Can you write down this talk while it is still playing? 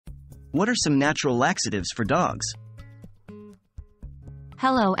What are some natural laxatives for dogs?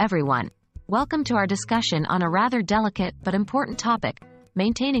 Hello everyone. Welcome to our discussion on a rather delicate but important topic,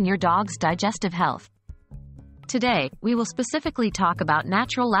 maintaining your dog's digestive health. Today, we will specifically talk about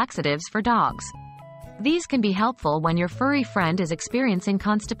natural laxatives for dogs. These can be helpful when your furry friend is experiencing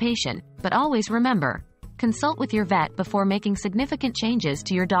constipation, but always remember, consult with your vet before making significant changes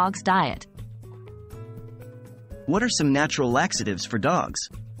to your dog's diet. What are some natural laxatives for dogs?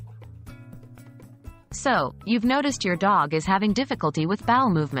 So, you've noticed your dog is having difficulty with bowel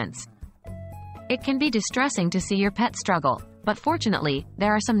movements. It can be distressing to see your pet struggle, but fortunately,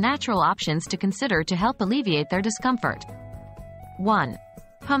 there are some natural options to consider to help alleviate their discomfort. 1.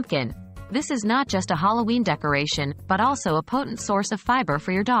 Pumpkin. This is not just a Halloween decoration, but also a potent source of fiber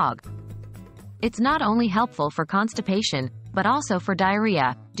for your dog. It's not only helpful for constipation, but also for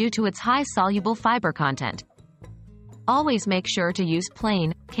diarrhea, due to its high soluble fiber content. Always make sure to use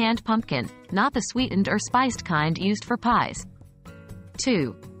plain, canned pumpkin, not the sweetened or spiced kind used for pies.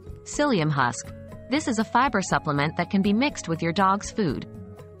 2. Psyllium husk. This is a fiber supplement that can be mixed with your dog's food.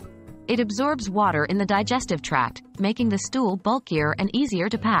 It absorbs water in the digestive tract, making the stool bulkier and easier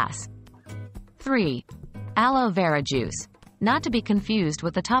to pass. 3. Aloe vera juice. Not to be confused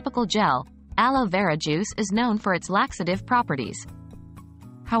with the topical gel, aloe vera juice is known for its laxative properties.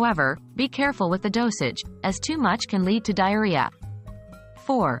 However, be careful with the dosage, as too much can lead to diarrhea.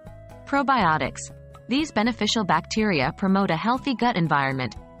 4. Probiotics. These beneficial bacteria promote a healthy gut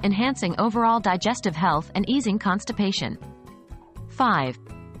environment, enhancing overall digestive health and easing constipation. 5.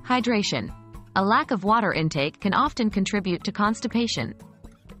 Hydration. A lack of water intake can often contribute to constipation.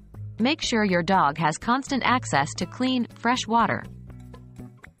 Make sure your dog has constant access to clean, fresh water.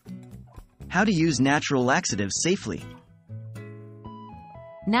 How to use natural laxatives safely?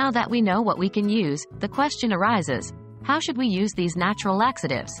 Now that we know what we can use, the question arises, how should we use these natural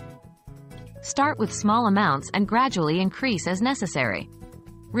laxatives? Start with small amounts and gradually increase as necessary.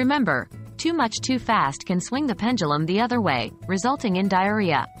 Remember, too much too fast can swing the pendulum the other way, resulting in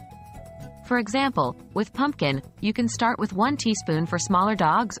diarrhea. For example, with pumpkin, you can start with 1 teaspoon for smaller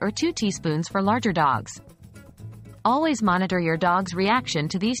dogs or 2 teaspoons for larger dogs. Always monitor your dog's reaction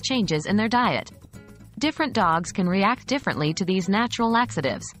to these changes in their diet. Different dogs can react differently to these natural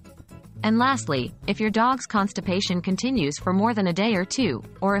laxatives. And lastly, if your dog's constipation continues for more than a day or two,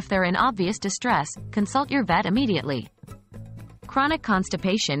 or if they're in obvious distress, consult your vet immediately. Chronic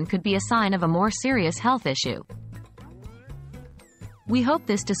constipation could be a sign of a more serious health issue. We hope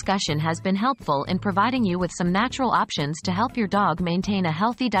this discussion has been helpful in providing you with some natural options to help your dog maintain a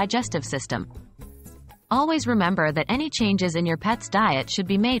healthy digestive system. Always remember that any changes in your pet's diet should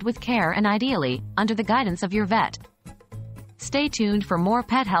be made with care and ideally, under the guidance of your vet. Stay tuned for more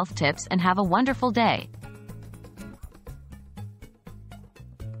pet health tips and have a wonderful day.